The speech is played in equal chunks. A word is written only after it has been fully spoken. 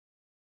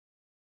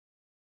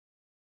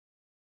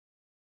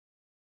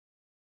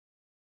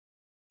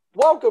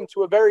Welcome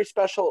to a very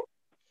special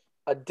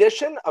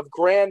edition of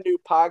Grand New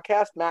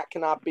Podcast. Matt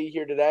cannot be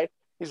here today.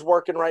 He's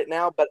working right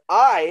now, but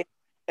I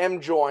am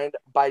joined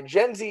by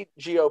Gen Z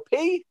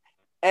GOP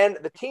and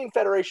the Teen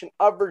Federation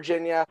of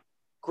Virginia.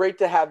 Great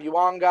to have you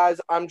on, guys.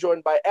 I'm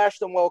joined by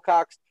Ashton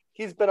Wilcox.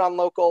 He's been on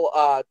local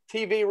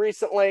TV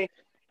recently.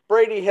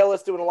 Brady Hill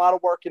is doing a lot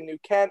of work in New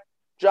Kent.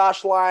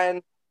 Josh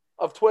Lyon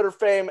of Twitter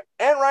fame,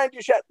 and Ryan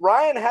Duchette.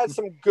 Ryan has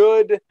some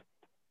good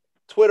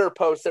Twitter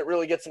posts that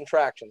really get some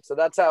traction. So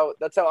that's how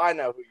I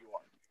know who you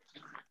are.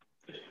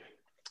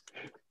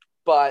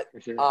 But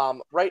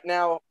right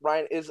now,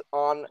 Ryan is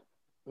on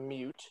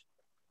mute.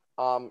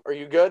 Are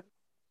you good?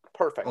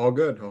 Perfect. All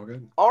good.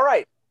 All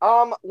right.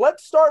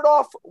 Let's start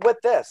off with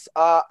this.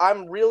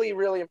 I'm really,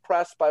 really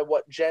impressed by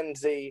what Gen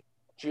Z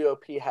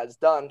GOP has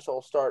done. So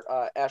I'll start,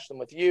 Ashton,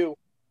 with you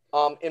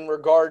in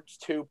regards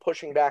to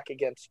pushing back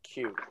against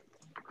Q.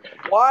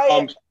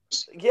 Why?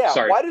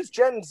 Sorry. Why does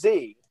Gen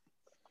Z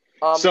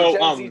Gen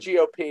Z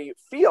GOP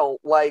feel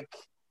like,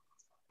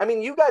 I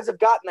mean, you guys have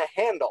gotten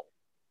a handle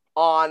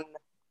on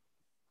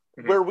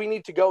where we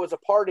need to go as a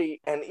party,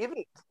 and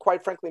even,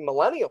 quite frankly,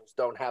 millennials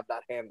don't have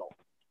that handle,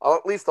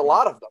 at least a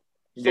lot of them.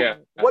 So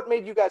what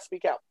made you guys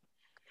speak out?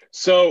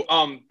 So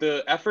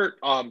the effort,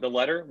 the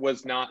letter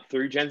was not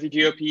through Gen Z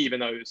GOP,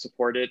 even though it was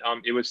supported.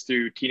 It was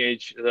through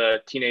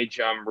the teenage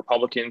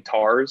Republican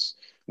TARS.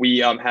 We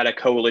had a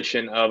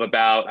coalition of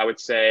about, I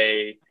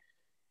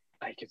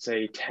could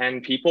say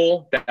 10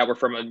 people that were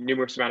from a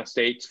numerous amount of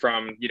states,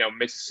 from,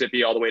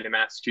 Mississippi all the way to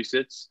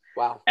Massachusetts.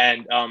 Wow.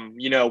 And,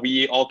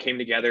 we all came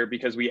together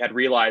because we had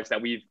realized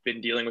that we've been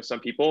dealing with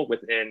some people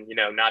within,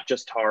 not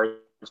just TARS,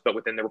 but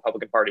within the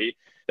Republican Party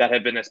that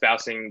have been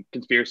espousing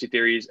conspiracy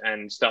theories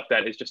and stuff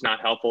that is just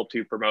not helpful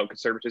to promote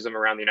conservatism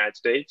around the United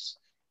States.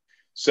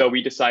 So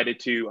we decided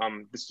to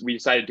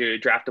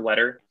draft a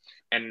letter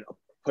and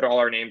put all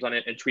our names on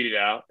it and tweet it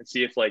out and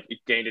see if it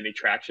gained any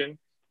traction.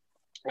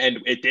 And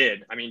it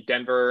did. I mean,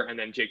 Denver, and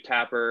then Jake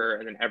Tapper,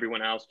 and then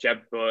everyone else,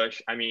 Jeb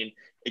Bush. I mean,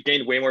 it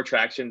gained way more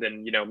traction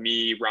than,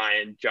 me,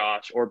 Ryan,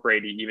 Josh, or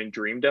Brady even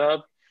dreamed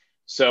of.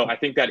 So I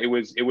think that it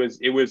was a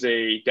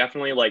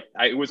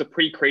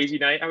pretty crazy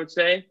night, I would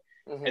say.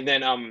 Mm-hmm. And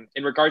then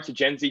in regards to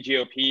Gen Z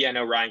GOP, I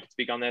know Ryan can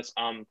speak on this.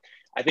 I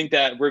think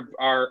that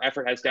our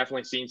effort has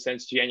definitely seen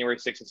since January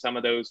 6th and some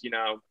of those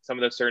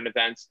certain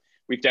events,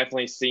 we've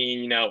definitely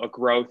seen, a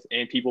growth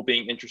in people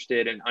being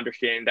interested and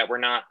understanding that we're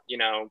not,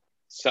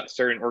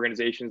 certain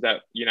organizations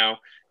that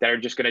that are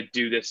just going to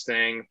do this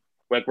thing.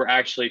 We're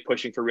actually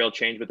pushing for real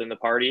change within the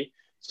party.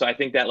 So I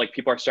think that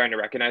people are starting to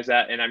recognize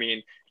that. And I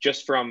mean,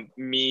 just from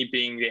me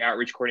being the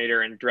outreach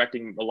coordinator and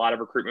directing a lot of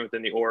recruitment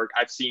within the org,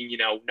 I've seen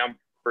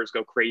numbers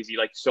go crazy.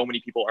 So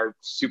many people are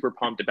super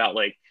pumped about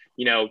the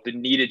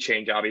needed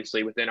change,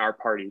 obviously, within our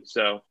party.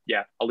 So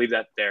yeah, I'll leave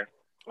that there.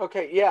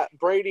 Okay, yeah,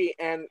 Brady,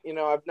 and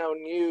I've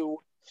known you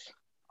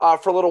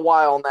for a little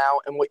while now,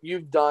 and what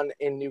you've done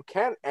in New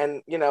Kent,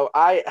 and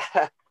I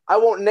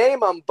won't name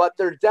them, but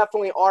there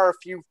definitely are a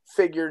few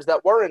figures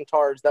that were in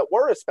TARS that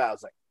were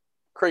espousing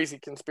crazy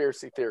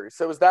conspiracy theories.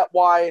 So is that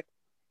why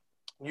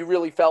you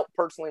really felt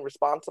personally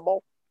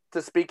responsible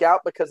to speak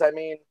out? Because I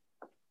mean,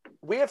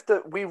 we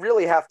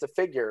really have to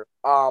figure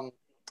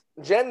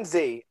Gen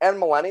Z and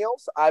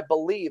millennials, I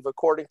believe,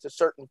 according to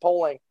certain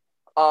polling,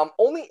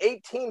 only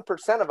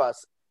 18% of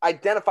us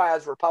identify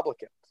as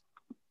Republicans.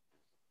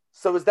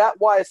 So is that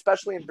why,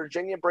 especially in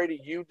Virginia, Brady,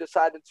 you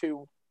decided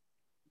to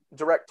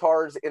direct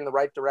TARS in the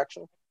right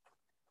direction?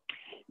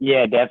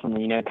 Yeah,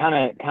 definitely.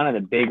 Kind of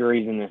the big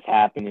reason this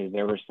happened is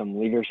there were some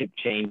leadership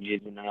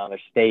changes in another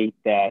state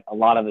that a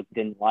lot of us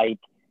didn't like.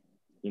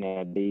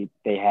 They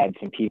had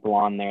some people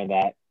on there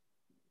that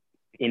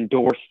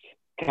endorsed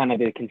kind of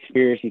the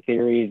conspiracy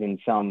theories,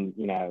 and some,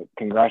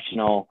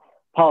 congressional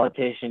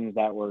politicians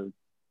that were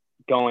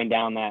have gone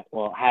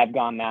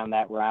down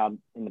that route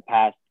in the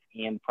past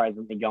and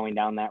presently going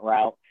down that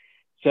route.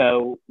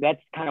 So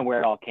that's kind of where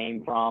it all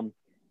came from.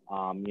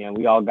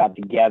 We all got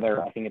together.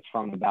 I think it's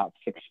from about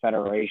 6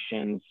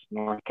 federations: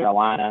 North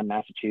Carolina,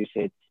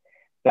 Massachusetts,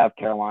 South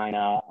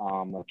Carolina,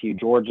 a few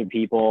Georgia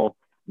people,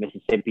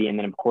 Mississippi, and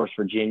then of course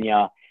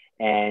Virginia.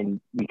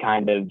 And we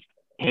kind of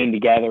came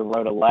together,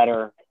 wrote a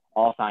letter,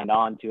 all signed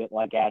on to it,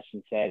 like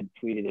Ashton said,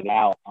 tweeted it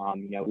out.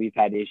 We've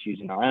had issues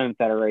in our own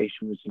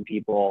federation with some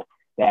people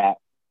that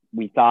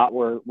we thought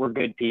were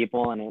good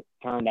people, and it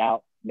turned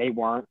out they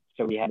weren't.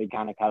 So we had to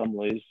kind of cut them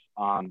loose.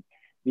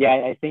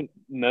 I think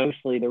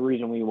mostly the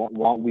reason we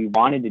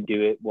wanted to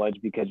do it was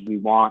because we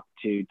want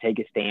to take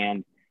a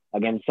stand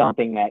against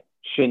something that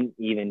shouldn't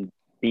even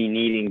be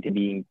needing to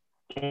be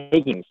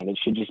taken. It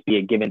should just be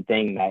a given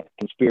thing that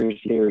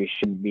conspiracy theories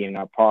shouldn't be in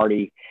our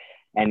party.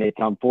 And it's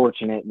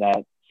unfortunate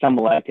that some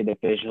elected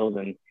officials,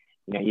 and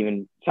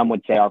even some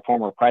would say our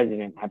former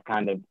president, have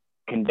kind of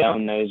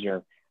condoned those,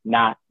 or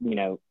not,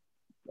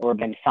 or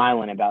been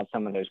silent about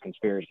some of those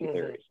conspiracy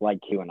theories, like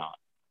QAnon.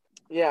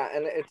 Yeah,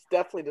 and it's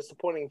definitely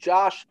disappointing.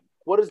 Josh,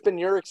 what has been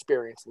your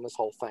experience in this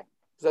whole thing?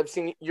 Because I've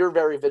seen you're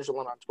very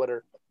vigilant on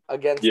Twitter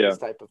against this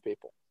type of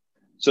people.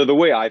 So the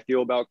way I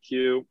feel about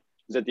Q,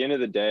 is at the end of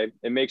the day,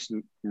 it makes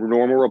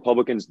normal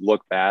Republicans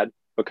look bad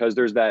because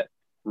there's that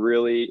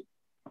really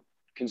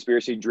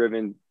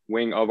conspiracy-driven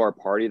wing of our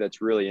party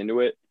that's really into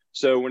it.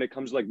 So when it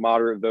comes to like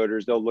moderate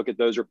voters, they'll look at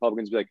those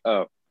Republicans and be like,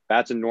 oh,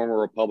 that's a normal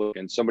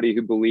Republican, somebody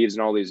who believes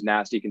in all these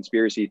nasty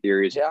conspiracy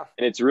theories. Yeah.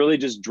 And it's really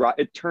just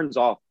it turns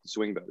off the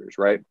swing voters,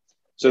 right?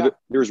 So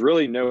there's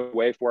really no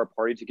way for our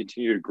party to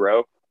continue to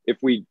grow if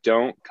we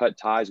don't cut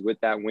ties with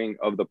that wing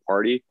of the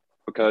party,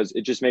 because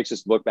it just makes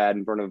us look bad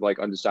in front of like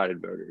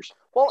undecided voters.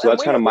 Well, so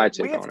that's kind of my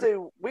take on it.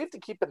 We have to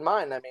keep in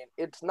mind, I mean,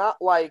 it's not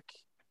like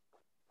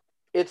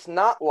this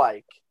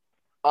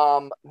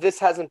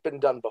hasn't been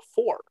done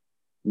before.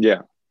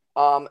 Yeah.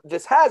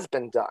 This has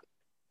been done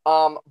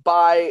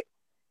by,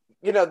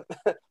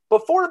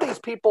 before these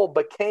people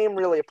became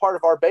really a part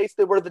of our base,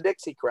 they were the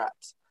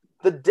Dixiecrats.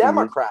 The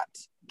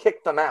Democrats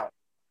kicked them out.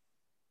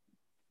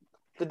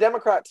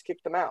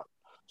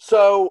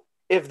 So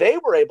if they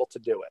were able to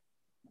do it,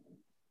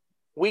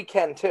 we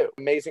can too.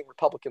 Amazing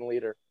Republican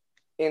leader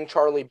in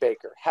Charlie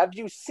Baker. Have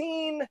you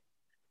seen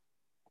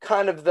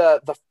kind of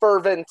the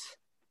fervent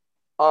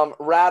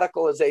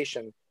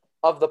radicalization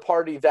of the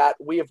party that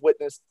we have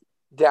witnessed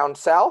down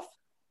south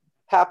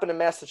happen in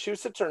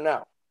Massachusetts, or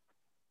no?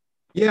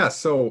 Yeah,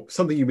 so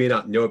something you may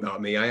not know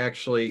about me, I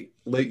actually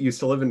used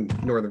to live in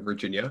Northern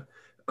Virginia.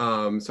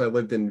 So I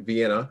lived in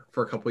Vienna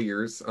for a couple of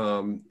years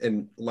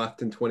and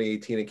left in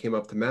 2018 and came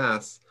up to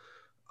Mass.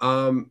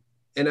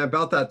 And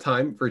about that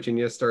time,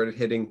 Virginia started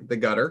hitting the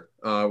gutter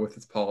with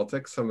its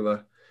politics.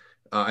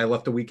 I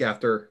left a week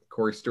after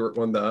Corey Stewart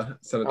won the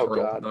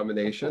senatorial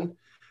nomination.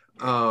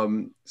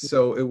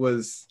 So it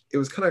was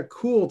kind of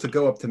cool to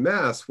go up to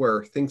Mass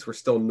where things were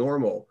still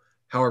normal.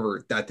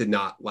 However, that did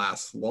not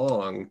last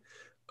long.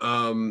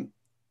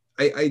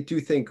 I do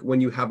think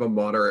when you have a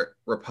moderate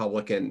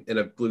Republican in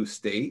a blue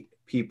state,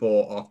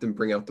 people often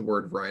bring out the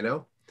word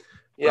rhino.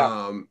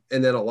 Yeah.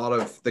 And then a lot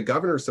of the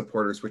governor's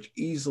supporters, which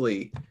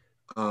easily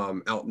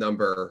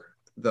outnumber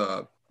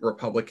the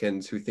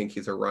Republicans who think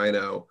he's a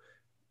rhino,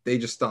 they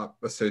just stop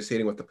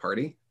associating with the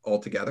party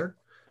altogether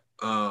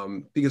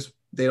because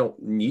they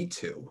don't need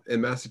to. In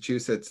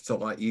Massachusetts, it's a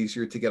lot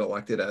easier to get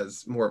elected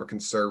as more of a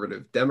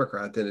conservative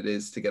Democrat than it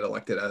is to get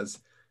elected as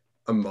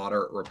a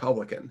moderate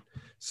Republican.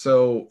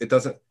 So it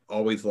doesn't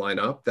always line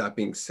up. That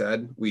being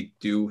said, we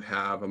do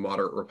have a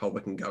moderate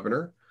Republican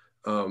governor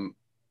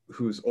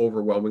who's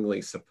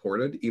overwhelmingly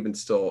supported, even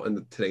still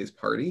in today's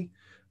party.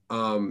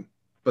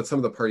 But some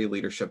of the party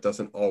leadership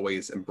doesn't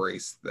always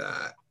embrace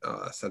that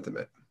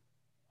sentiment.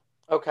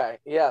 Okay,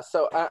 yeah.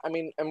 So, I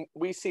mean, and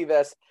we see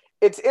this.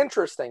 It's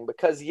interesting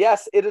because,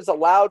 yes, it is a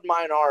loud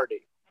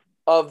minority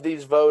of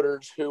these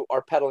voters who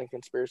are peddling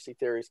conspiracy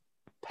theories,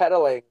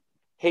 peddling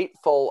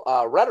hateful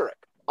rhetoric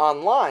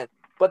online.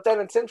 But then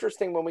it's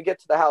interesting when we get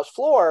to the House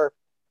floor,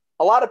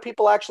 a lot of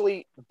people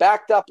actually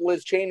backed up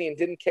Liz Cheney and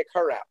didn't kick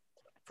her out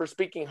for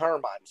speaking her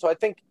mind. So I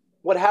think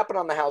what happened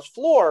on the House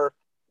floor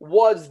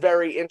was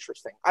very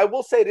interesting. I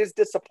will say it is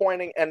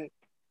disappointing, and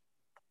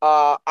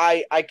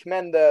I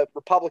commend the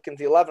Republicans,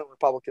 the 11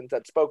 Republicans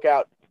that spoke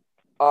out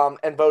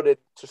and voted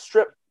to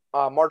strip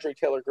Marjorie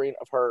Taylor Greene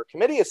of her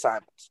committee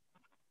assignments.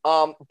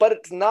 But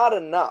it's not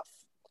enough.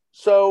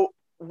 So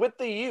with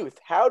the youth,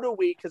 how do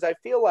we, because I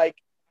feel like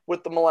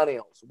with the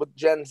millennials, with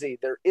Gen Z,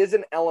 there is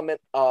an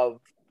element of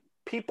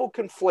people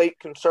conflate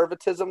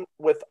conservatism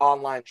with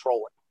online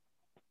trolling.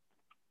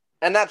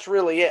 And that's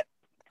really it.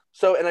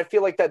 So, and I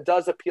feel like that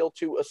does appeal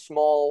to a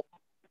small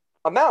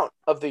amount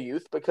of the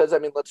youth because, I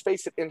mean, let's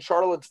face it, in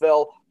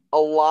Charlottesville, a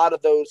lot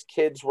of those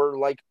kids were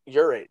like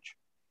your age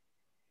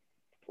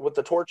with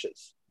the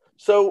torches.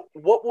 So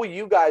what will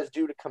you guys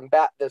do to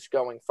combat this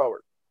going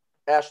forward?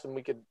 Ashton,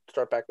 we could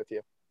start back with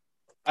you.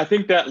 I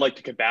think that, like,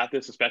 to combat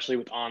this, especially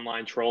with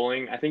online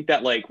trolling, I think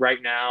that, like, right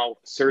now,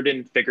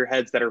 certain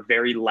figureheads that are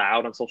very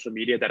loud on social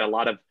media that a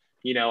lot of,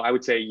 I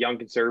would say young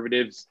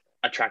conservatives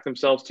attract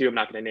themselves to, I'm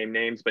not going to name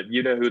names, but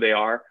you know who they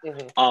are.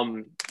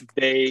 Mm-hmm.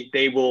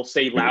 They will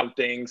say loud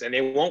things and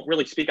they won't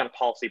really speak on a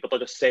policy, but they'll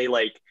just say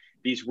like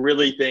these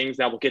really things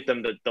that will get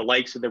them the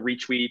likes and the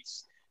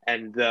retweets,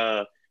 and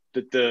they'll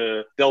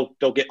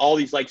get all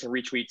these likes and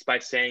retweets by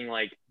saying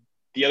like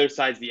the other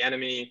side's the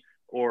enemy,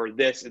 or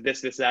this,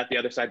 that, the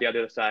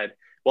other side,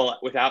 well,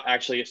 without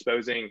actually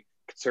exposing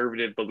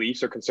conservative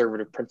beliefs or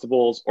conservative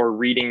principles, or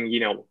reading,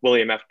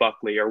 William F.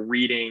 Buckley, or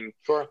reading,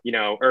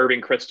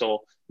 Irving Kristol,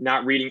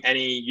 not reading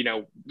any,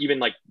 even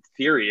like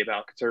theory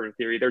about conservative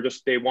theory.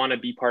 They want to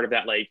be part of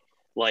that.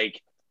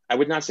 Like, I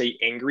would not say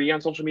angry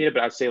on social media,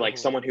 but I'd say like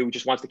someone who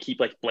just wants to keep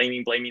like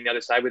blaming the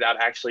other side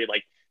without actually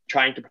like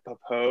trying to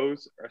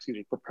propose.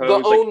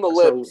 The own the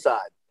lib side.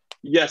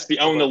 Yes, the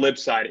own the lib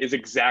side is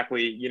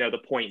exactly, the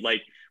point.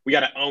 Like, we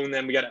got to own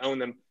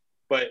them.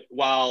 But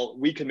while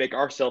we can make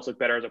ourselves look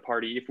better as a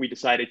party, if we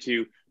decided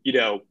to,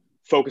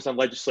 focus on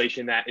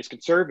legislation that is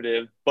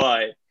conservative,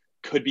 but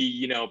could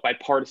be,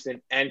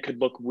 bipartisan and could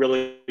look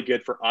really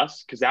good for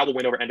us, because that will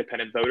win over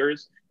independent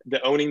voters.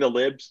 The owning the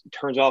libs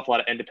turns off a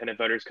lot of independent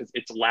voters because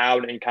it's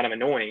loud and kind of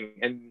annoying.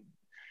 And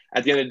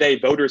at the end of the day,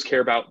 voters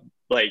care about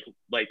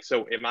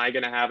So am I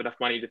going to have enough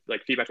money to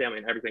like feed my family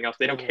and everything else?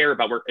 They don't care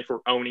about if we're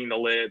owning the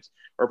lids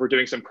or if we're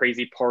doing some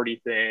crazy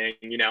party thing.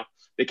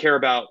 They care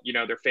about,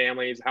 their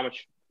families, how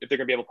much, if they're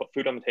going to be able to put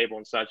food on the table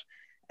and such.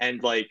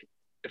 And like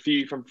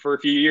for a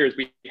few years,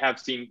 we have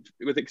seen,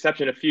 with the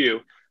exception of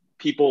few,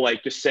 people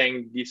like just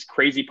saying these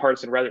crazy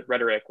partisan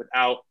rhetoric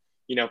without,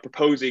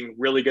 proposing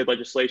really good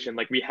legislation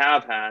like we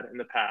have had in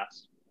the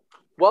past.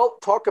 Well,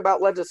 talk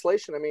about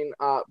legislation. I mean,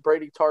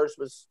 Brady Tars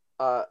was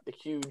a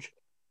huge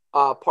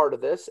part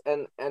of this,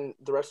 and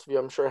the rest of you,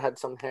 I'm sure, had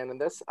some hand in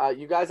this.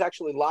 You guys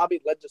actually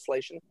lobbied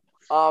legislation,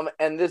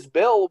 and this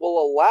bill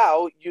will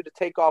allow you to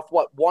take off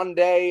one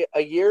day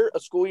a year, a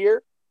school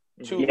year,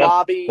 to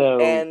lobby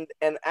and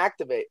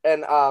activate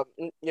and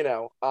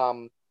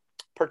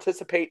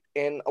participate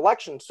in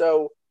elections.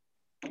 So,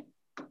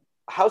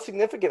 how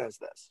significant is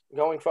this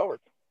going forward?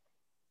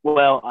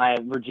 Well,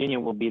 Virginia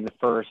will be the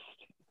first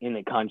in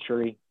the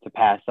country to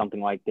pass something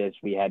like this.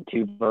 We had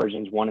two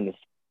versions, one in the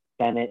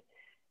Senate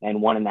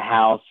and one in the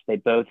House. They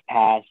both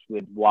passed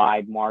with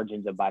wide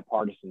margins of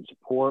bipartisan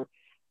support.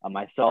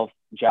 Myself,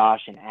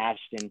 Josh, and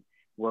Ashton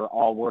were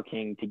all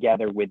working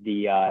together with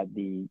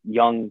the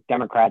Young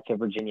Democrats of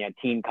Virginia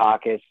Teen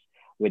Caucus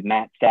with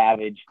Matt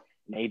Savage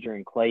and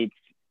Adrian Clates,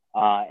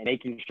 and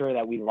making sure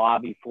that we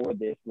lobby for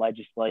this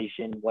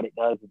legislation. What it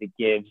does is it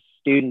gives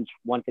students,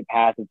 once it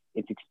passes,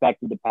 it's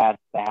expected to pass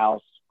the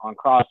House on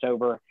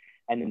crossover,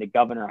 and then the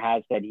governor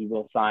has said he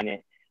will sign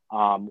it.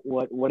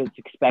 What it's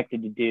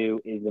expected to do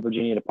is the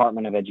Virginia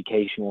Department of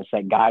Education will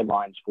set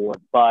guidelines for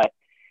it, but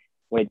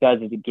what it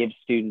does is it gives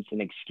students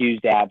an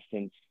excused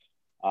absence.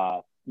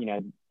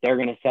 They're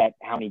going to set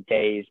how many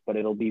days, but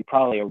it'll be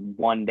probably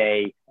one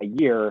day a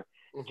year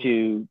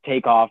to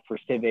take off for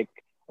civic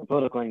or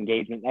political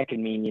engagement. That could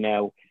mean,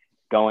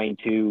 going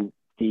to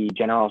the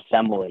General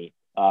Assembly,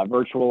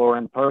 virtual or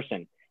in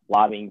person,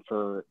 lobbying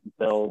for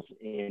bills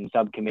in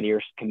subcommittee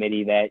or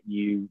committee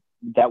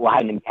that will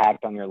have an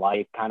impact on your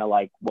life, kind of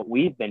like what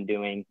we've been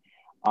doing.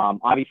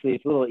 Obviously,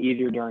 it's a little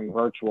easier during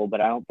virtual,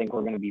 but I don't think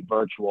we're going to be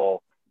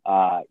virtual,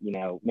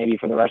 maybe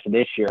for the rest of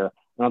this year.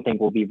 I don't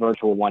think we'll be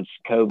virtual once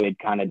COVID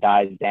kind of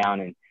dies down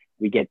and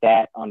we get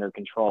that under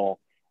control.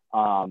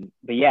 But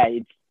yeah,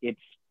 it's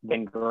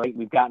been great.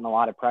 We've gotten a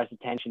lot of press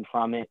attention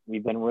from it.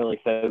 We've been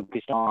really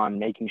focused on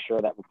making sure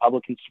that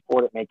Republicans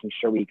support it, making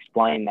sure we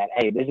explain that,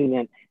 hey, this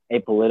isn't a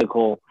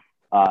political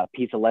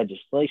piece of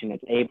legislation.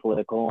 It's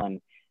apolitical.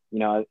 And,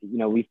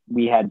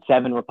 we had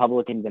 7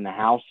 Republicans in the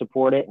House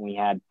support it, and we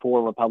had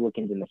 4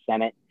 Republicans in the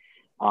Senate.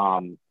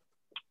 And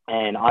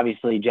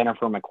obviously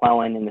Jennifer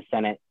McClellan in the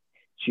Senate,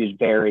 she was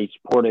very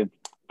supportive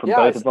for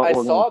both of our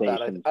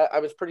organizations. I saw that. I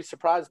was pretty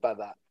surprised by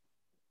that.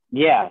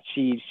 Yeah,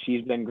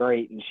 she's been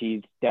great, and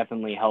she's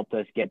definitely helped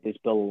us get this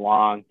bill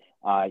along.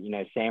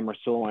 Sam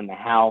Rasool in the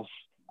House,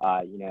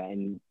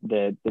 and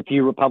the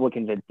few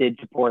Republicans that did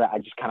support it, I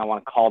just kind of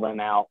want to call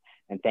them out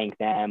and thank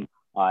them.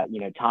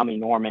 Tommy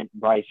Norman,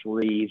 Bryce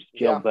Reeves,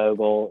 Jill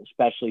Bogle,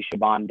 especially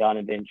Siobhan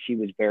Donovan. She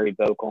was very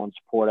vocal in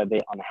support of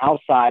it. On the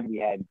House side, we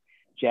had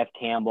Jeff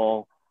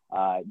Campbell,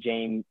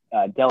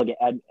 Delegate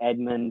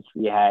Edmonds.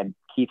 We had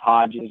Keith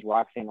Hodges,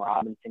 Roxanne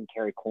Robinson,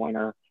 Kerry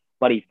Coyner,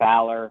 Buddy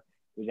Fowler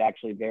was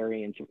actually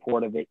very in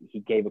support of it. He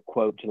gave a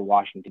quote to the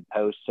Washington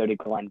Post. So did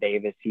Glenn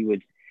Davis. He was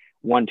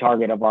one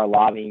target of our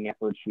lobbying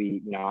efforts.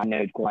 I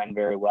know Glenn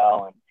very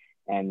well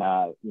and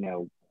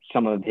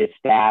some of his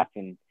staff,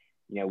 and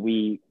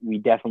we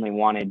definitely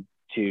wanted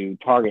to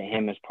target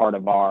him as part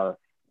of our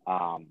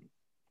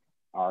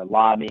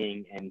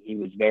lobbying, and he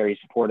was very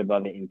supportive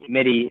of it in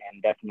committee,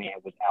 and definitely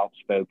was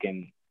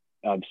outspoken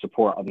of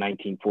support of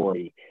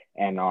 1940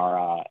 and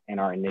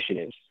our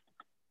initiatives.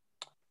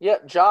 Yeah,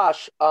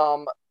 Josh,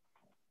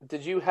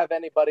 did you have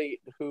anybody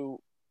who,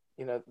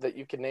 that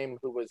you can name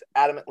who was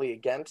adamantly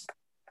against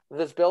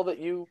this bill that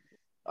you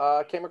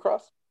came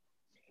across?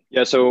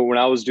 Yeah, so when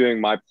I was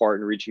doing my part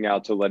in reaching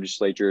out to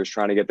legislatures,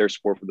 trying to get their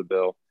support for the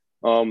bill,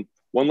 one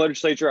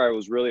legislature I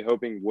was really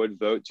hoping would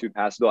vote to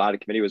pass the bill out of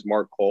committee was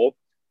Mark Cole.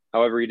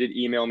 However, he did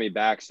email me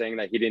back saying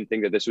that he didn't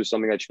think that this was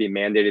something that should be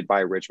mandated by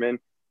Richmond.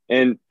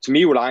 And to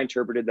me, what I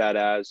interpreted that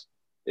as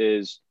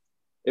is,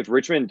 if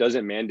Richmond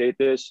doesn't mandate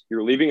this,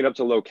 you're leaving it up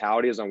to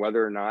localities on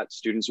whether or not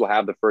students will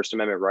have the First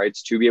Amendment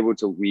rights to be able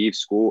to leave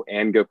school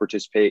and go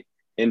participate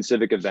in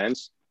civic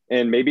events.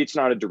 And maybe it's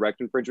not a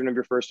direct infringement of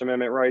your First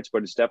Amendment rights,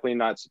 but it's definitely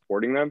not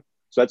supporting them.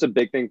 So that's a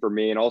big thing for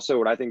me. And also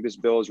what I think this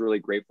bill is really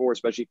great for,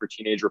 especially for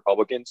teenage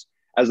Republicans,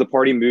 as the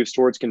party moves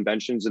towards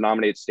conventions to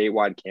nominate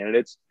statewide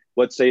candidates.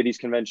 Let's say these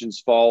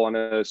conventions fall on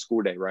a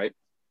school day, right?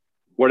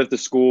 What if the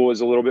school is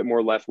a little bit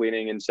more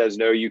left-leaning and says,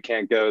 no, you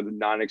can't go, the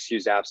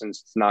non-excused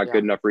absence, it's not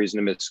good enough reason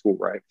to miss school,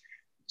 right?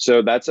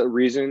 So that's a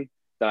reason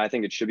that I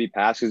think it should be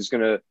passed, because it's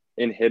going to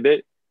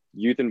inhibit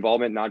youth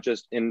involvement, not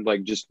just in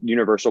just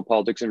universal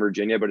politics in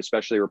Virginia, but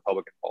especially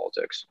Republican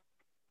politics.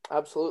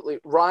 Absolutely.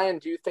 Ryan,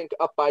 do you think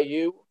up by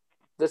you,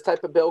 this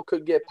type of bill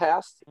could get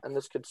passed and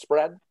this could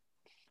spread?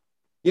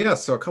 Yeah,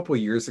 so a couple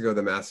of years ago,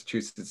 the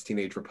Massachusetts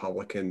Teenage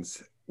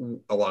Republicans,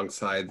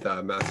 alongside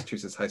the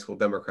Massachusetts High School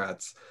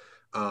Democrats,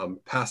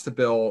 passed a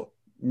bill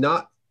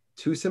not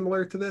too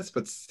similar to this,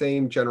 but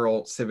same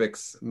general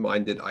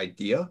civics-minded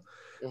idea.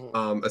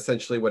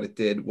 Essentially what it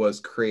did was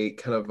create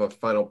kind of a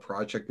final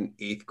project in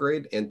 8th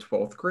grade and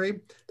 12th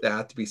grade that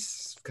had to be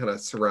kind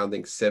of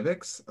surrounding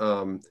civics.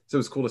 So it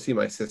was cool to see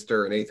my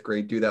sister in 8th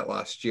grade do that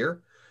last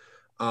year.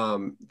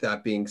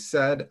 That being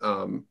said,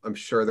 I'm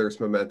sure there's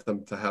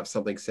momentum to have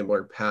something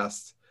similar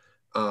passed.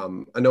 I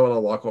know in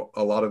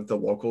a lot of the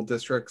local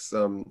districts,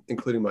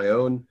 including my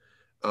own,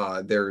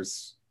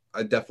 there's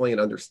definitely an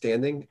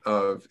understanding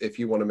of if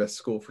you want to miss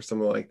school for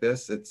something like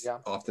this, it's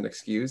often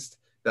excused.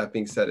 That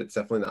being said, it's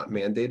definitely not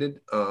mandated.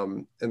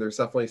 And there's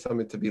definitely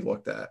something to be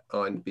looked at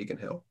on Beacon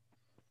Hill.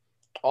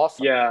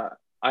 Awesome. Yeah,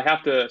 I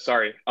have to,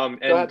 sorry.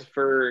 And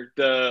for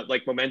the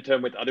like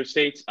momentum with other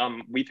states,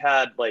 we've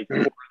had like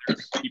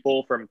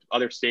people from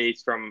other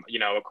states from,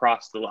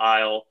 across the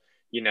aisle,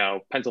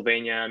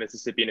 Pennsylvania,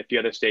 Mississippi, and a few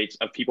other states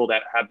of people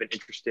that have been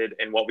interested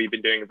in what we've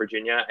been doing in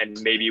Virginia and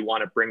maybe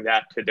want to bring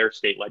that to their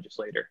state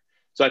legislator.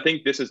 So I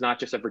think this is not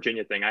just a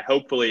Virginia thing.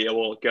 Hopefully it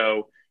will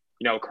go,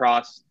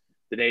 across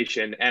the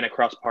nation and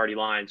across party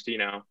lines,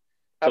 to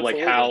like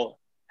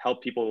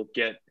help people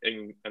get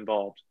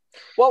involved.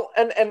 Well,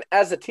 and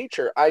as a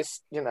teacher,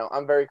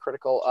 I'm very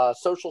critical.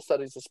 Social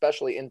studies,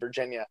 especially in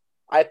Virginia,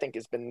 I think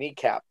has been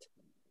kneecapped.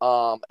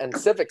 And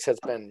civics has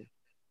been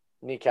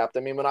kneecapped. I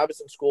mean, when I was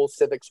in school,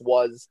 civics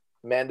was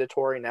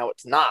mandatory. Now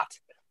it's not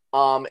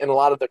in a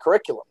lot of the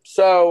curriculum.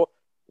 So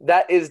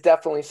that is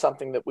definitely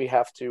something that we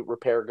have to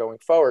repair going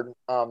forward.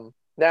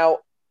 Now,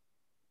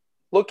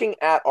 looking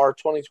at our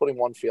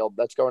 2021 field,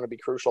 that's going to be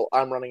crucial.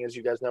 I'm running, as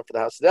you guys know, for the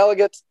House of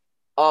Delegates.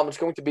 It's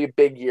going to be a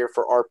big year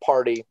for our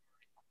party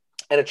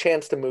and a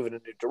chance to move in a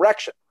new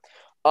direction.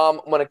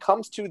 When it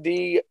comes to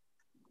the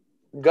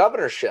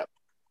governorship,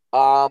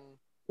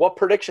 what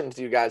predictions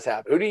do you guys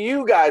have? Who do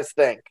you guys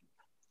think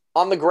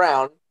on the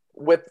ground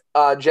with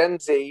Gen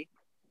Z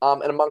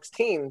and amongst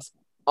teens,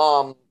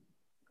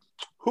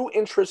 who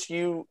interests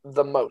you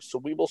the most? So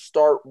we will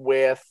start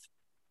with,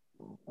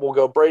 we'll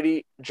go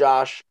Brady,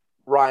 Josh,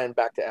 Ryan,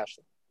 back to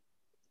Ashley.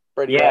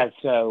 Brady,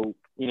 so,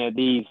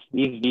 these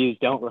views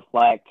don't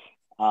reflect,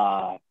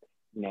 the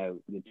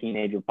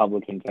Teenage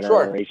Republican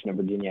Federation of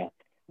Virginia.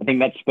 I think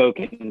that's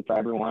spoken for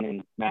everyone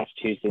in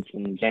Massachusetts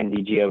and Gen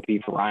Z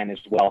GOP for Ryan as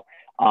well,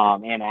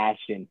 and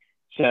Ashton.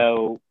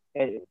 So,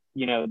 I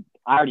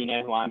already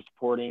know who I'm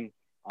supporting.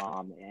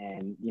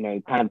 And,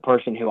 kind of the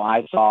person who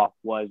I saw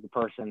was the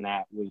person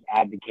that was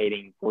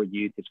advocating for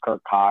youth is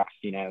Kirk Cox.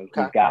 He's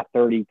got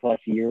 30 plus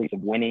years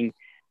of winning.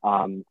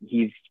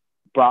 He's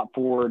brought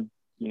forward,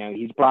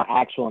 he's brought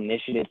actual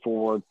initiative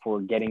forward for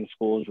getting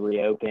schools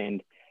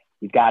reopened.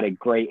 He's got a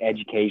great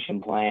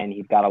education plan.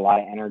 He's got a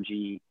lot of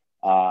energy,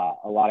 a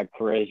lot of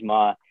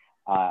charisma.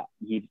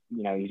 He's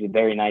a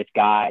very nice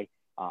guy.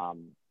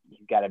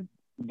 He's got a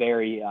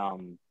very,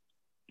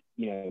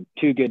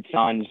 two good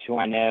sons who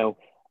I know.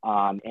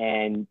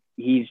 And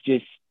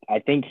I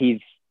think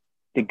he's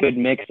the good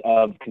mix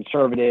of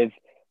conservative,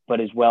 but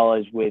as well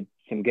as with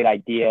some good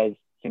ideas,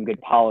 some good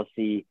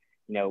policy,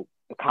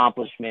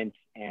 accomplishments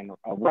and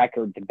a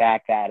record to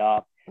back that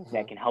up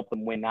that can help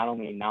him win not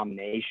only a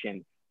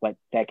nomination, but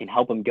that can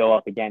help him go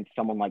up against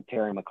someone like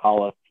Terry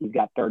McAuliffe. He's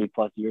got 30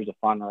 plus years of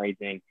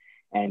fundraising,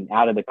 and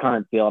out of the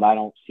current field, I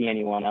don't see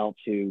anyone else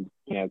who,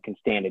 can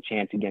stand a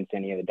chance against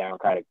any of the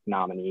Democratic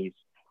nominees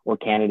or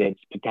candidates,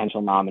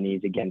 potential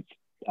nominees against,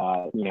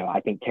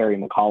 I think Terry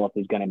McAuliffe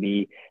is going to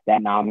be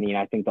that nominee. And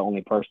I think the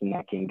only person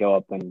that can go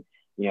up and,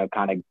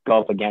 kind of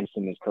go up against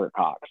him is Kirk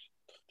Cox.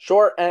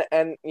 Sure.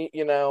 And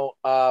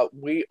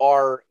we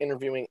are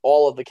interviewing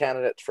all of the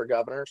candidates for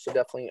governor. So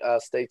definitely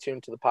stay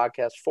tuned to the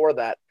podcast for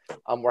that.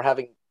 We're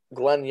having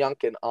Glenn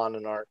Youngkin on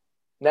in our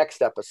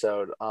next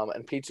episode.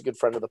 And Pete's a good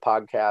friend of the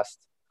podcast.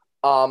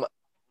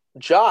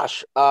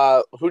 Josh,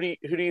 who do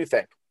you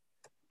think?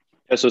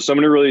 Yeah, so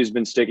someone who really has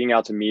been sticking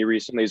out to me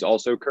recently is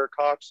also Kirk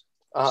Cox.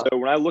 So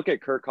when I look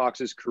at Kirk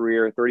Cox's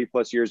career, 30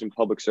 plus years in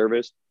public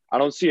service, I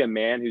don't see a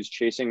man who's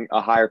chasing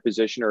a higher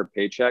position or a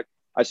paycheck.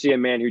 I see a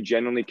man who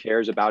genuinely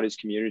cares about his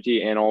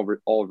community and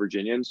all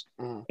Virginians.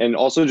 And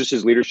also just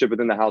his leadership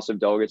within the House of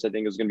Delegates, I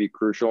think is going to be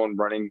crucial in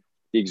running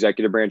the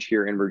executive branch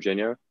here in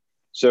Virginia.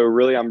 So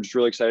really, I'm just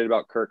really excited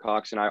about Kirk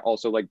Cox. And I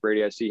also, like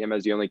Brady, I see him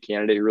as the only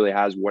candidate who really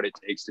has what it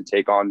takes to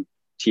take on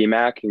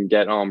TMAC and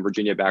get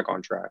Virginia back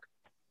on track.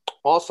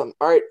 Awesome.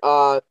 All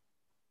right.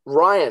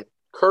 Ryan,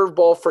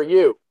 curveball for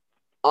you.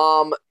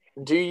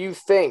 Do you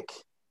think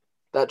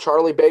that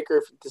Charlie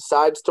Baker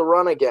decides to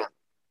run again?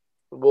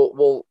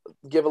 We'll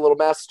give a little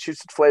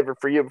Massachusetts flavor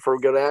for you before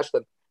we go to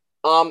Ashton.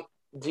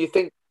 Do you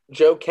think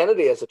Joe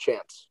Kennedy has a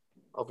chance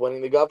of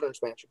winning the governor's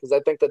mansion? Because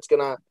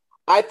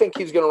I think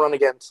he's gonna run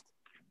against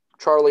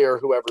Charlie or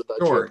whoever the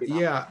GOP.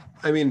 Yeah.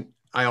 I mean,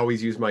 I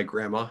always use my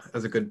grandma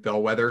as a good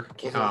bellwether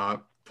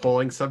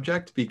polling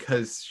subject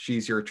because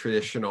she's your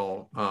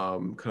traditional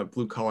kind of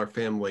blue collar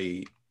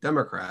family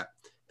Democrat.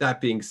 That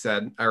being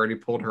said, I already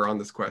pulled her on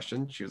this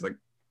question. She was like,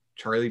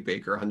 Charlie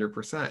Baker,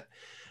 100%.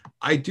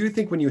 I do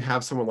think when you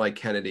have someone like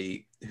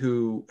Kennedy,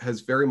 who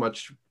has very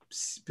much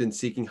been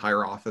seeking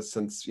higher office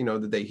since,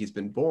 the day he's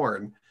been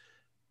born,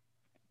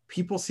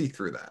 people see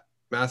through that.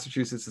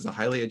 Massachusetts is a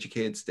highly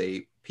educated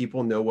state.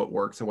 People know what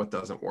works and what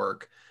doesn't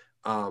work.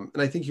 And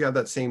I think you have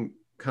that same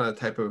kind of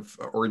type of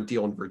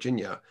ordeal in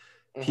Virginia.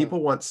 Mhm.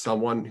 People want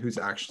someone who's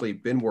actually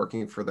been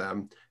working for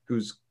them,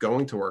 who's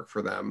going to work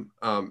for them.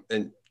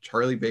 And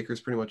Charlie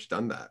Baker's pretty much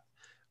done that.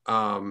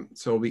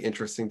 So it'll be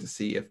interesting to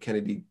see if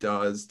Kennedy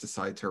does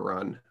decide to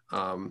run.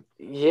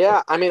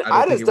 Yeah, I mean,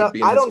 I don't think it would be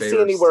in I his don't see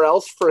favor. anywhere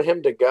else for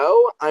him to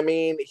go. I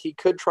mean, he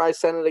could try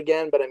Senate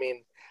again, but I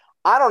mean,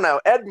 I don't know.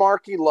 Ed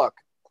Markey, look,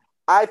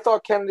 I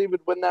thought Kennedy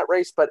would win that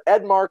race, but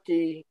Ed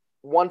Markey,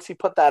 once he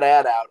put that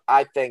ad out,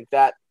 I think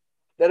that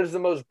is the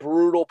most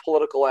brutal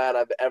political ad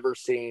I've ever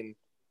seen,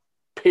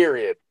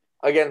 period,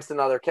 against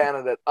another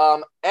candidate.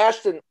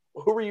 Ashton,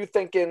 who were you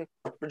thinking,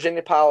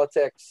 Virginia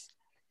politics?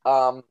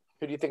 Who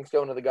do you think is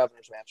going to the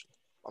governor's mansion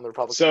on the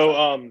Republican So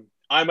side?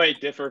 I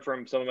might differ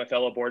from some of my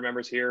fellow board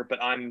members here,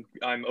 but I'm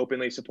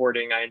openly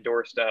supporting. I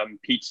endorsed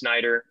Pete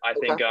Snyder. I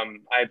think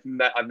I've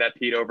met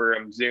Pete over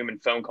Zoom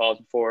and phone calls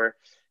before,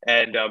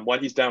 and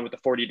what he's done with the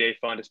 40-day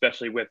fund,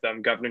 especially with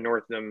Governor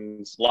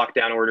Northam's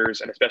lockdown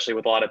orders, and especially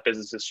with a lot of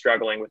businesses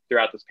struggling with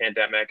throughout this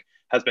pandemic,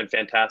 has been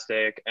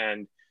fantastic.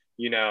 And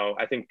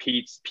I think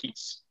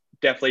Pete's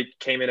definitely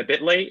came in a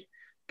bit late.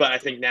 But I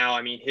think now,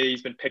 I mean,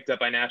 he's been picked up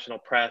by national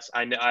press.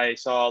 I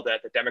saw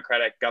that the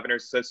Democratic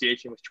Governors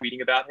Association was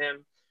tweeting about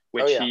him,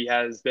 which he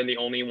has been the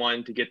only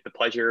one to get the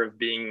pleasure of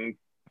being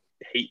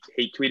hate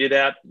tweeted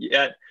at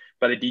yet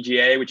by the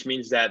DGA, which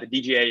means that the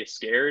DGA is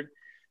scared.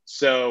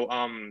 So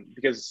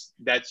because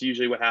that's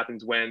usually what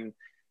happens when,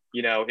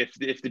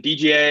 if the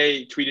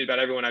DGA tweeted about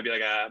everyone, I'd be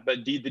like,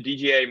 but the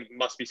DGA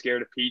must be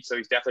scared of Pete. So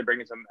he's definitely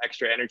bringing some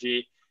extra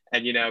energy.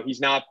 And, he's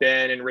not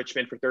been in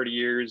Richmond for 30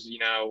 years,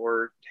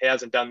 or he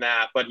hasn't done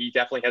that, but he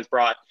definitely has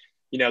brought,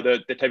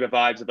 the type of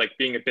vibes of like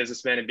being a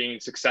businessman and being a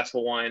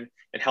successful one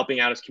and helping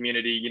out his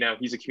community.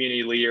 He's a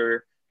community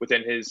leader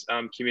within his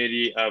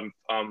community of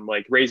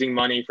like raising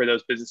money for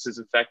those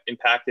businesses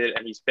impacted.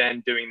 And he's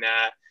been doing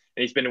that.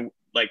 And he's been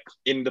like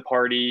in the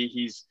party.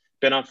 He's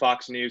been on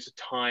Fox News a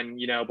ton,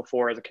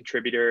 before as a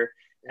contributor.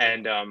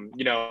 And,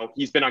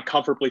 he's been on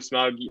Comfortably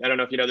Smug. I don't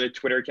know if you know the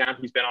Twitter account.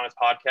 He's been on his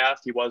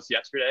podcast. He was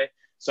yesterday.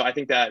 So I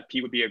think that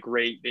Pete would be a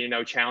great,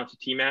 challenge to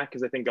T-Mac,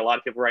 because I think a lot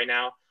of people right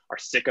now are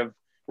sick of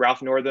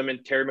Ralph Northam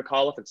and Terry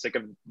McAuliffe and sick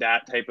of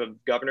that type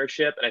of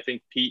governorship. And I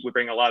think Pete would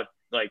bring a lot of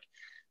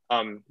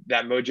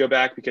that mojo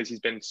back, because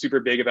he's been super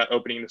big about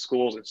opening the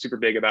schools and super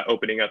big about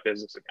opening up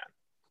business again.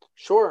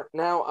 Sure.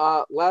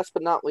 Now, last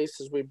but not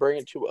least, as we bring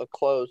it to a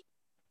close,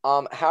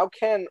 how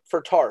can,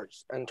 for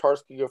TARS, and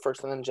TARS can go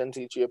first and then Gen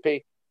Z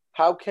GOP,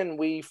 how can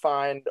we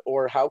find,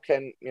 or how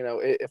can,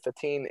 if a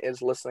teen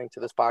is listening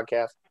to this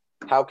podcast,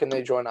 how can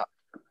they join up?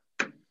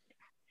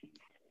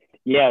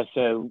 Yeah,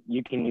 so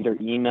you can either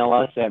email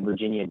us at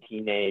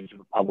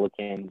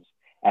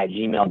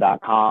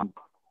virginiateenagerepublicans@gmail.com,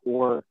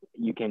 or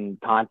you can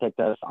contact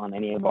us on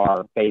any of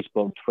our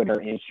Facebook, Twitter,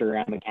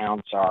 Instagram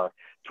accounts. Our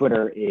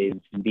Twitter is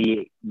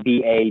BATRFV.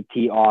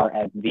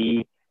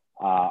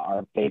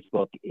 Our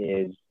Facebook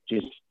is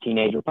just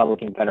Teenage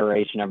Republican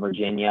Federation of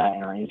Virginia,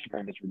 and our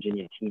Instagram is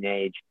Virginia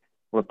Teenage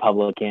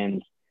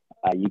Republicans.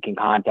 You can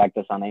contact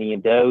us on any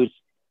of those,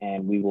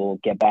 and we will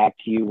get back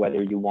to you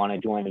whether you want to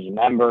join as a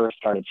member,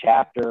 start a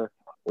chapter,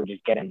 or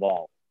just get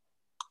involved.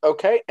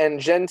 Okay,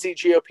 and Gen Z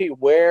GOP,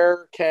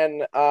 where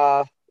can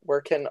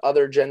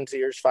other Gen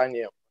Zers find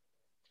you?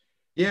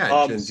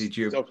 Yeah, Gen Z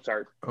GOP. Oh,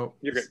 sorry. Oh,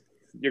 you're good.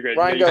 You're good.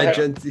 Ryan, go ahead.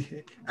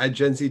 At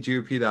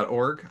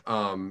genzgop.org.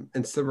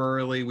 And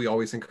similarly, we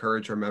always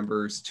encourage our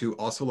members to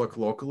also look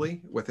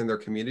locally within their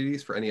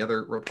communities for any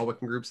other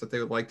Republican groups that they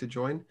would like to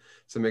join.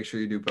 So make sure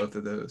you do both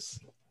of those.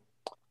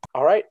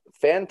 All right,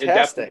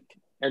 fantastic.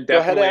 And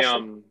definitely,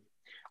 ahead,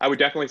 I would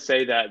definitely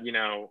say that,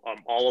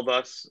 all of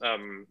us,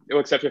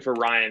 except for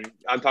Ryan,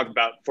 I'm talking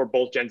about for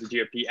both Gen Z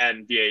GOP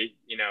and VA,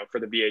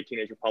 for the VA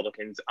Teenage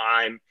Republicans.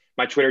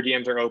 My Twitter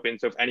DMs are open.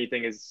 So if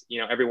anything is,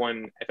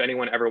 if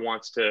anyone ever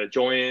wants to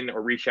join or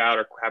reach out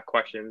or have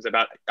questions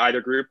about either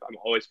group, I'm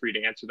always free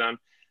to answer them.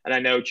 And I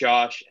know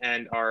Josh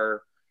and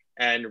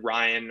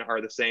Ryan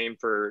are the same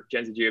for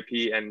Gen Z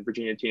GOP and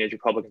Virginia Teenage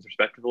Republicans,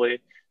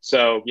 respectively.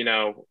 So,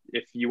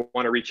 if you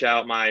want to reach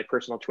out, my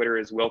personal Twitter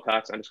is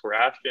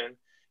Wilcox_Ashton.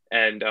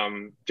 And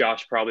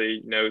Josh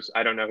probably knows,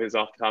 I don't know his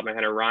off the top of my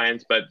head or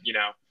Ryan's, but,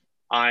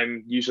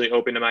 I'm usually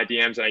open to my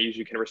DMs and I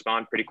usually can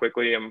respond pretty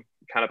quickly. I'm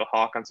kind of a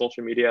hawk on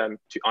social media.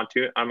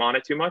 I'm on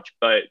it too much,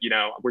 but,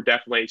 we're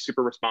definitely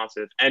super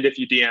responsive. And if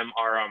you DM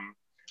our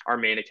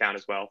main account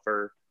as well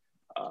for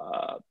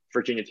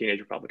Virginia Teenage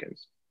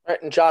Republicans. All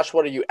right, and Josh,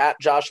 what are you, at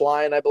Josh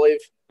Lyon, I believe?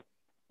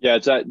 Yeah,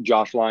 it's at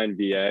Josh Lyon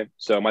VA.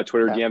 So my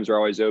Twitter Okay. DMs are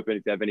always open.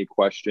 If you have any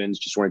questions,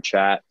 just want to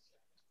chat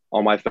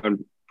on my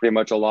phone pretty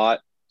much a lot.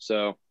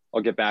 So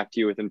I'll get back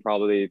to you within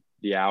probably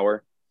the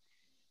hour.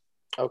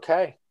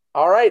 Okay.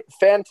 All right,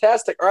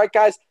 fantastic. All right,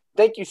 guys,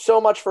 thank you so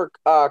much for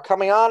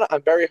coming on.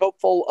 I'm very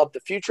hopeful of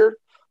the future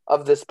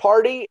of this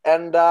party,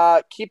 and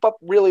keep up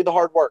really the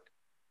hard work.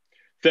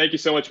 Thank you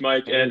so much,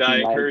 Mike. Thank And you, I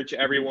Mike. encourage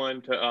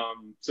everyone to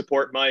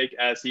support Mike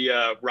as he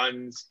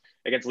runs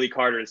against Lee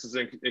Carter. This is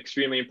an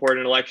extremely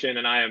important election,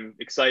 and I am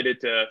excited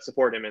to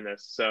support him in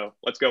this. So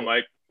let's go,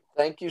 Mike.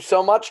 Thank you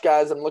so much,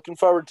 guys. I'm looking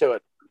forward to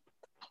it.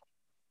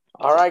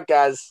 All right,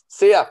 guys.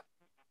 See ya.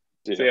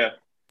 See ya.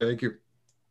 Thank you.